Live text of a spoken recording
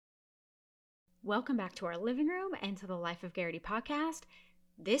Welcome back to our living room and to the Life of Garrity podcast.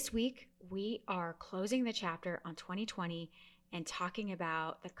 This week, we are closing the chapter on 2020 and talking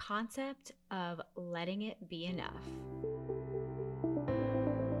about the concept of letting it be enough.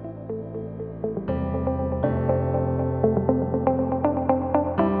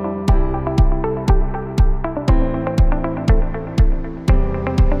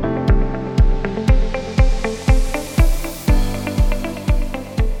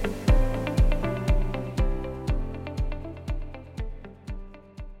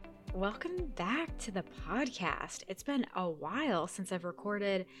 Welcome back to the podcast. It's been a while since I've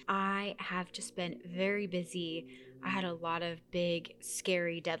recorded. I have just been very busy. I had a lot of big,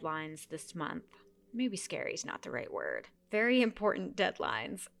 scary deadlines this month. Maybe scary is not the right word. Very important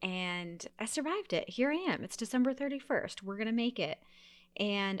deadlines. And I survived it. Here I am. It's December 31st. We're going to make it.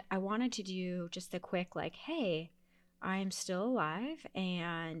 And I wanted to do just a quick, hey, I'm still alive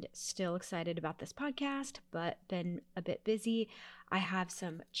and still excited about this podcast, but been a bit busy. I have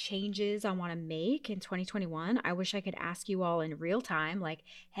some changes I want to make in 2021. I wish I could ask you all in real time,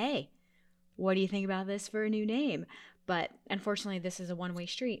 hey, what do you think about this for a new name? But unfortunately, this is a one-way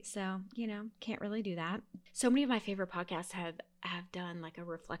street, so, can't really do that. So many of my favorite podcasts have done a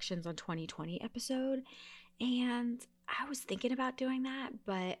reflections on 2020 episode, and I was thinking about doing that,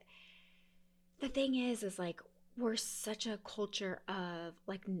 but the thing is we're such a culture of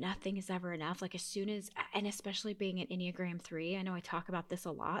nothing is ever enough. As soon as, and especially being an Enneagram 3, I know I talk about this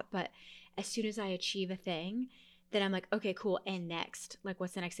a lot, but as soon as I achieve a thing, then I'm okay, cool. And next,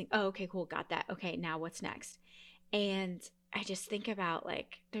 what's the next thing? Oh, okay, cool. Got that. Okay. Now what's next? And I just think about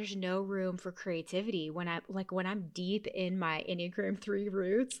there's no room for creativity when I'm deep in my Enneagram 3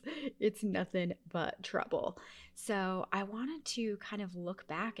 roots, it's nothing but trouble. So I wanted to kind of look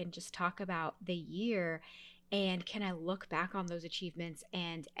back and just talk about the year. And can I look back on those achievements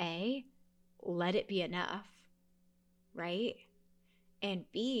and A, let it be enough, right? And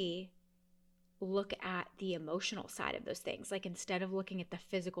B, look at the emotional side of those things. Instead of looking at the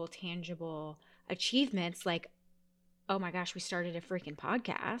physical, tangible achievements, oh my gosh, we started a freaking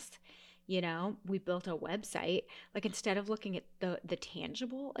podcast, we built a website. Instead of looking at the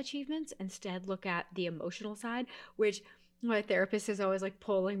tangible achievements, instead look at the emotional side, which my therapist is always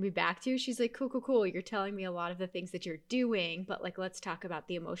pulling me back to. She's cool. You're telling me a lot of the things that you're doing, but let's talk about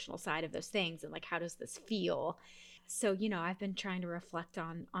the emotional side of those things and how does this feel? So, I've been trying to reflect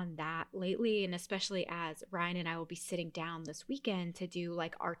on that lately, and especially as Ryan and I will be sitting down this weekend to do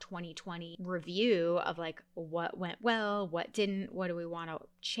our 2020 review of what went well, what didn't, what do we want to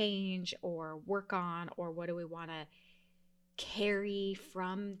change or work on, or what do we want to carry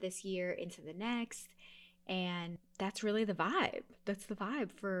from this year into the next. And that's really the vibe. That's the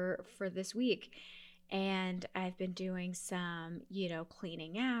vibe for this week. And I've been doing some,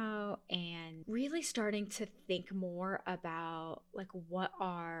 cleaning out and really starting to think more about what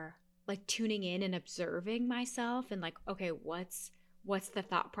are tuning in and observing myself and okay, what's the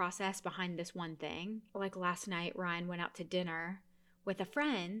thought process behind this one thing? Last night, Ryan went out to dinner with a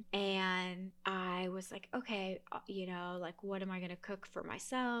friend and I was okay, what am I gonna cook for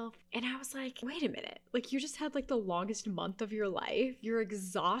myself? And I was wait a minute, you just had the longest month of your life, you're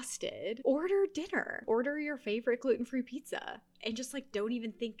exhausted, order dinner, order your favorite gluten-free pizza, and just don't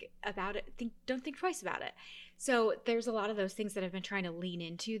even think about it, don't think twice about it. So there's a lot of those things that I've been trying to lean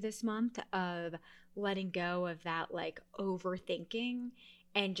into this month, of letting go of that overthinking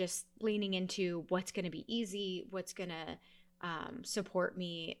and just leaning into what's gonna be easy, what's gonna support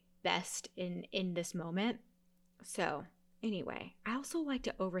me best in this moment. So anyway, I also like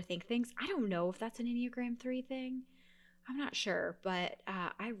to overthink things. I don't know if that's an Enneagram 3 thing. I'm not sure, but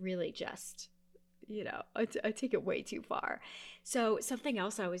I really just, I take it way too far. So something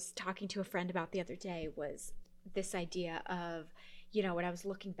else I was talking to a friend about the other day was this idea of, when I was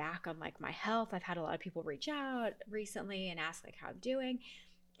looking back on my health, I've had a lot of people reach out recently and ask how I'm doing.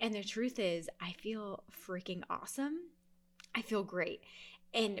 And the truth is, I feel freaking awesome. I feel great,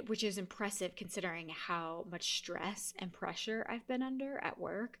 and which is impressive considering how much stress and pressure I've been under at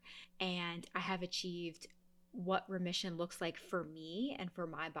work. And I have achieved what remission looks like for me and for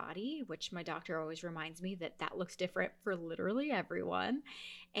my body, which my doctor always reminds me that looks different for literally everyone.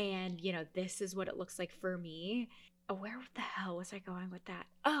 And, this is what it looks like for me. Oh, where the hell was I going with that?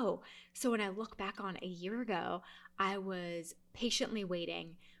 Oh, so when I look back on a year ago, I was patiently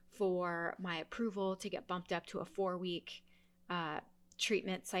waiting for my approval to get bumped up to a 4-week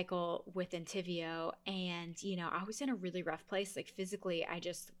treatment cycle with Entyvio. And, I was in a really rough place. Physically,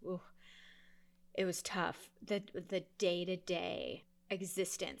 it was tough. The day-to-day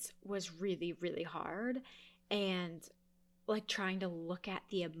existence was really, really hard. And like trying to look at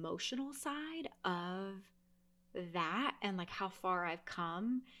the emotional side of that and like how far I've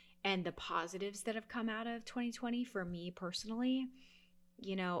come and the positives that have come out of 2020 for me personally.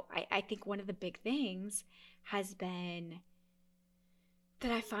 I think one of the big things has been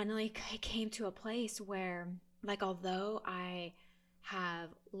that I finally came to a place where, like, although I have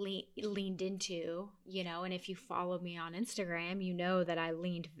leaned into, and if you follow me on Instagram, you know that I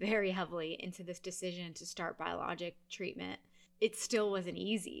leaned very heavily into this decision to start biologic treatment. It still wasn't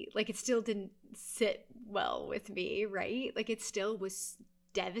easy. Like, it still didn't sit well with me, right? Like, it still was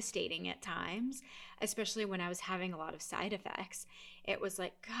devastating at times, especially when I was having a lot of side effects. It was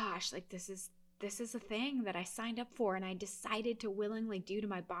like, gosh, like this is a thing that I signed up for and I decided to willingly do to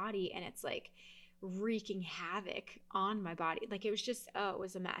my body, and it's like wreaking havoc on my body. Like, it was just, oh, it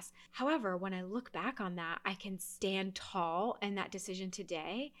was a mess. However, when I look back on that, I can stand tall in that decision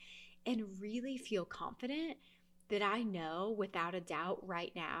today and really feel confident that I know without a doubt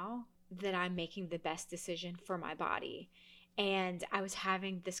right now that I'm making the best decision for my body. And I was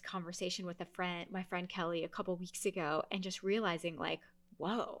having this conversation with my friend Kelly, a couple weeks ago, and just realizing, like,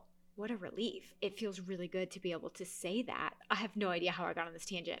 whoa, what a relief. It feels really good to be able to say that. I have no idea how I got on this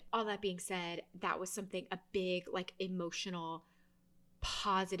tangent. All that being said, that was a big, like, emotional,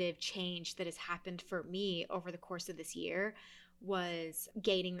 positive change that has happened for me over the course of this year, was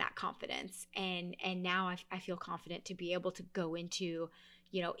gaining that confidence. And now I feel confident to be able to go into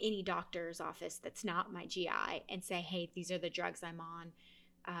any doctor's office that's not my GI and say, hey, these are the drugs I'm on.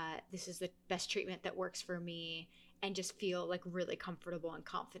 This is the best treatment that works for me, and just feel like really comfortable and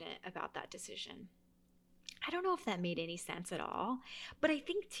confident about that decision. I don't know if that made any sense at all, but I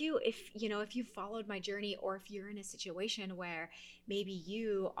think too, if you followed my journey, or if you're in a situation where maybe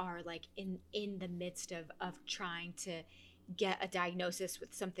you are like in the midst of trying to get a diagnosis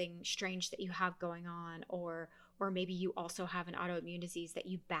with something strange that you have going on, or maybe you also have an autoimmune disease that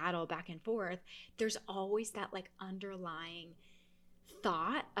you battle back and forth, there's always that like underlying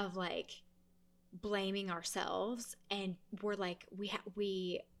thought of like blaming ourselves, and we're like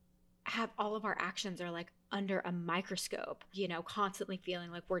we have all of our actions are like under a microscope, constantly feeling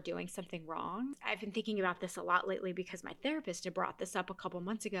like we're doing something wrong. I've been thinking about this a lot lately because my therapist had brought this up a couple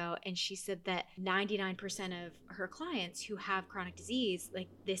months ago, and she said that 99% of her clients who have chronic disease, like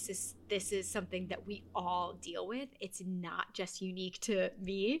this is something that we all deal with. It's not just unique to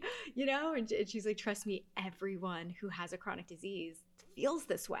me, and she's like, trust me, everyone who has a chronic disease feels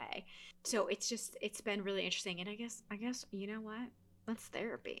this way. So it's been really interesting. And I guess you know what? That's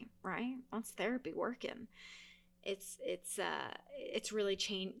therapy, right? That's therapy working. It's really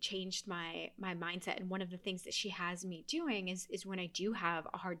changed my mindset. And one of the things that she has me doing is when I do have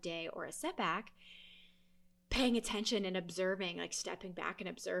a hard day or a setback, paying attention and observing, like stepping back and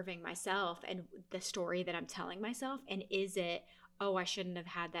observing myself and the story that I'm telling myself. And is it, oh, I shouldn't have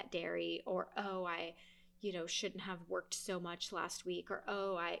had that dairy, or oh, I shouldn't have worked so much last week, or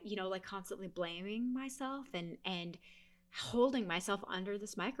oh, I like constantly blaming myself and holding myself under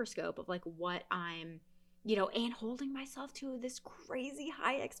this microscope of like what I'm, and holding myself to this crazy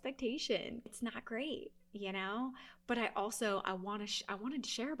high expectation. It's not great, but I wanted to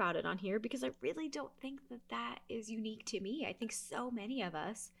share about it on here because I really don't think that is unique to me. I think so many of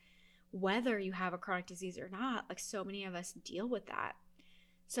us, whether you have a chronic disease or not, like so many of us deal with that.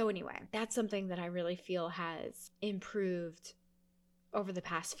 So anyway, that's something that I really feel has improved over the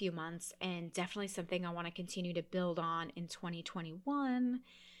past few months, and definitely something I want to continue to build on in 2021.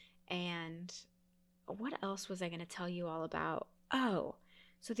 And what else was I going to tell you all about? Oh,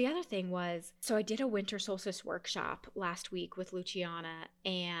 so the other thing was, so I did a winter solstice workshop last week with Luciana,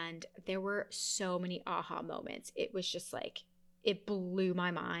 and there were so many aha moments. It was just like, it blew my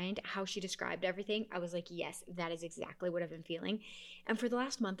mind how she described everything. I was like, yes, that is exactly what I've been feeling. And for the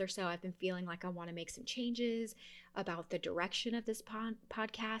last month or so, I've been feeling like I want to make some changes about the direction of this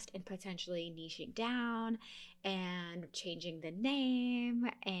podcast, and potentially niching down and changing the name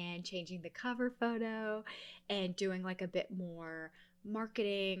and changing the cover photo and doing like a bit more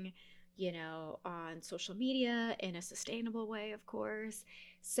marketing, on social media in a sustainable way, of course.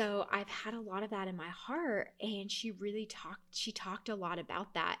 So I've had a lot of that in my heart, and she talked a lot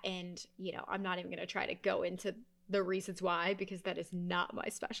about that. And, I'm not even going to try to go into the reasons why, because that is not my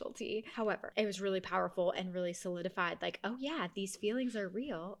specialty. However, it was really powerful and really solidified, like, oh yeah, these feelings are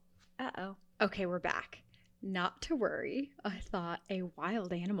real. Uh-oh. Okay, we're back. Not to worry. I thought a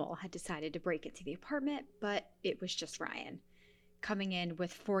wild animal had decided to break into the apartment, but it was just Ryan coming in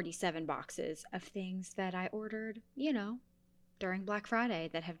with 47 boxes of things that I ordered, during Black Friday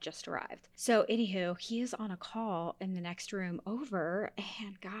that have just arrived. So, anywho, he is on a call in the next room over.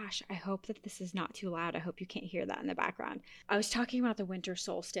 And gosh, I hope that this is not too loud. I hope you can't hear that in the background. I was talking about the winter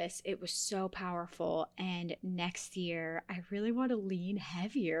solstice. It was so powerful. And next year, I really want to lean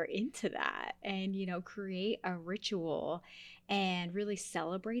heavier into that and, create a ritual and really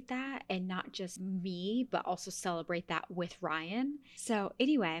celebrate that. And not just me, but also celebrate that with Ryan. So,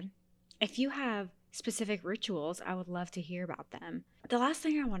 anyway, if you have specific rituals, I would love to hear about them. The last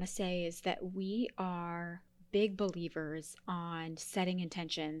thing I want to say is that we are big believers on setting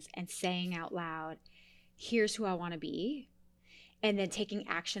intentions and saying out loud, here's who I want to be, and then taking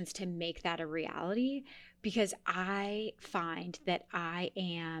actions to make that a reality, because I find that I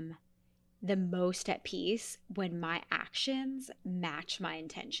am the most at peace when my actions match my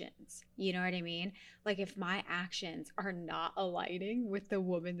intentions. You know what I mean? Like if my actions are not aligning with the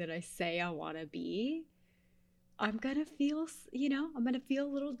woman that I say I want to be, I'm going to feel, I'm going to feel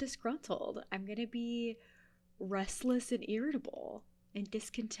a little disgruntled. I'm going to be restless and irritable and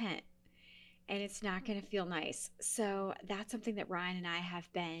discontent. And it's not going to feel nice. So that's something that Ryan and I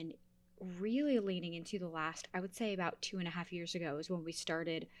have been really leaning into the last, I would say about 2.5 years ago is when we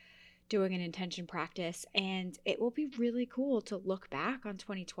started doing an intention practice. And it will be really cool to look back on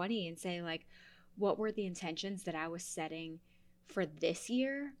 2020 and say, like, what were the intentions that I was setting for this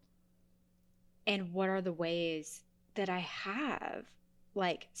year? And what are the ways that I have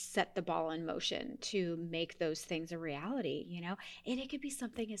like set the ball in motion to make those things a reality, And it could be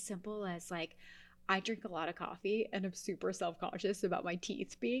something as simple as like, I drink a lot of coffee and I'm super self-conscious about my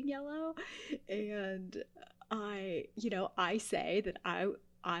teeth being yellow. And I say that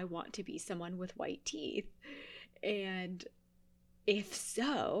I want to be someone with white teeth. And if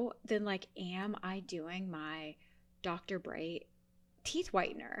so, then like, am I doing my Dr. Bright teeth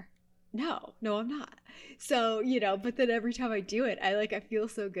whitener? No, I'm not. So, but then every time I do it, I feel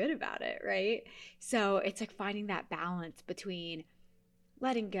so good about it, right? So it's like finding that balance between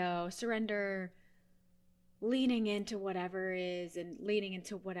letting go, surrender, leaning into whatever is and leaning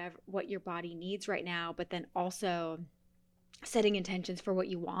into what your body needs right now, but then also setting intentions for what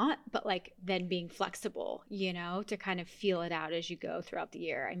you want, but like then being flexible, to kind of feel it out as you go throughout the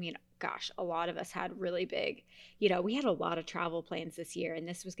year. I mean, gosh, a lot of us had really big, we had a lot of travel plans this year, and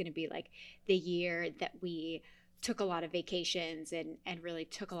this was going to be like the year that we took a lot of vacations and really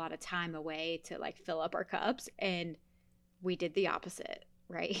took a lot of time away to like fill up our cups, and we did the opposite,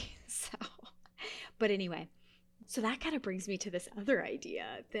 right? So, but anyway, so that kind of brings me to this other idea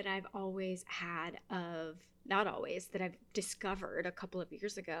that I've always had of, not always, that I've discovered a couple of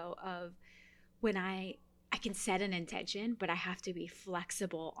years ago of when I can set an intention, but I have to be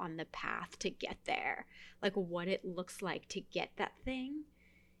flexible on the path to get there. Like what it looks like to get that thing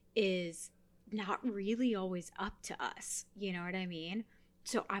is not really always up to us. You know what I mean?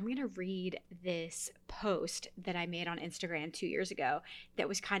 So I'm going to read this post that I made on Instagram 2 years ago that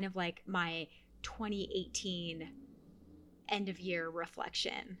was kind of like my 2018 end of year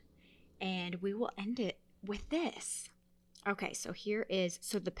reflection. And we will end it with this. Okay, so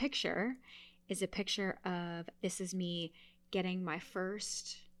the picture is a picture of, this is me getting my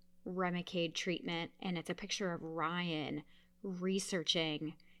first Remicade treatment, and it's a picture of Ryan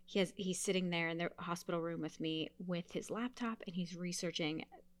researching. He's sitting there in the hospital room with me with his laptop, and he's researching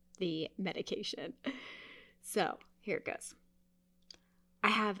the medication. So here it goes. I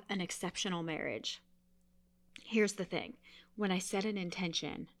have an exceptional marriage. Here's the thing. When I set an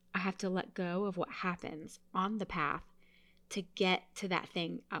intention, I have to let go of what happens on the path to get to that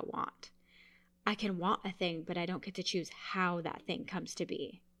thing I want. I can want a thing, but I don't get to choose how that thing comes to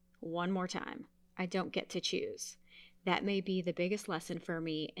be. One more time. I don't get to choose. That may be the biggest lesson for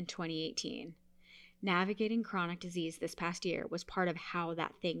me in 2018. Navigating chronic disease this past year was part of how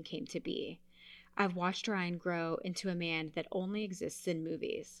that thing came to be. I've watched Ryan grow into a man that only exists in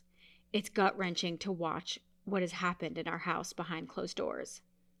movies. It's gut-wrenching to watch what has happened in our house behind closed doors.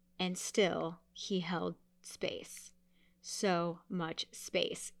 And still, he held space. So much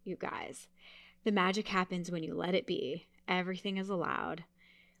space, you guys. The magic happens when you let it be. Everything is allowed.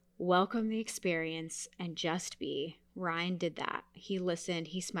 Welcome the experience and just be. Ryan did that. He listened.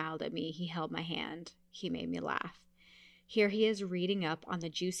 He smiled at me. He held my hand. He made me laugh. Here he is reading up on the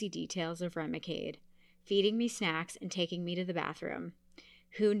juicy details of Remicade, feeding me snacks and taking me to the bathroom.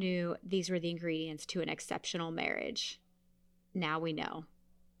 Who knew these were the ingredients to an exceptional marriage? Now we know.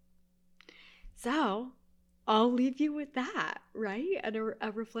 So I'll leave you with that, right? And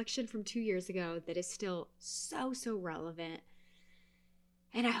a reflection from 2 years ago that is still so relevant.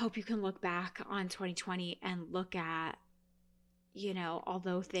 And I hope you can look back on 2020 and look at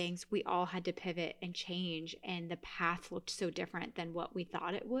although we all had to pivot and change and the path looked so different than what we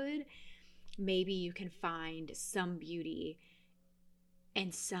thought it would, maybe you can find some beauty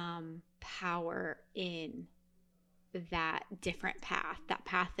and some power in that different path, that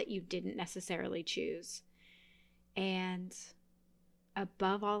path that you didn't necessarily choose. And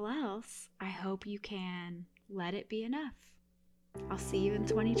above all else, I hope you can let it be enough. I'll see you in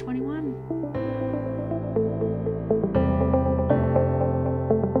 2021.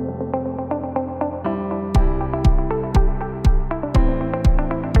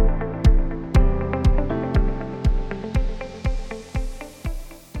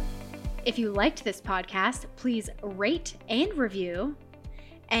 If you liked this podcast, please rate and review.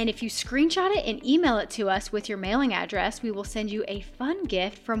 And if you screenshot it and email it to us with your mailing address, we will send you a fun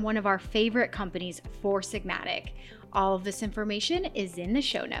gift from one of our favorite companies, Four Sigmatic. All of this information is in the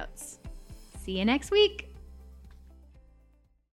show notes. See you next week.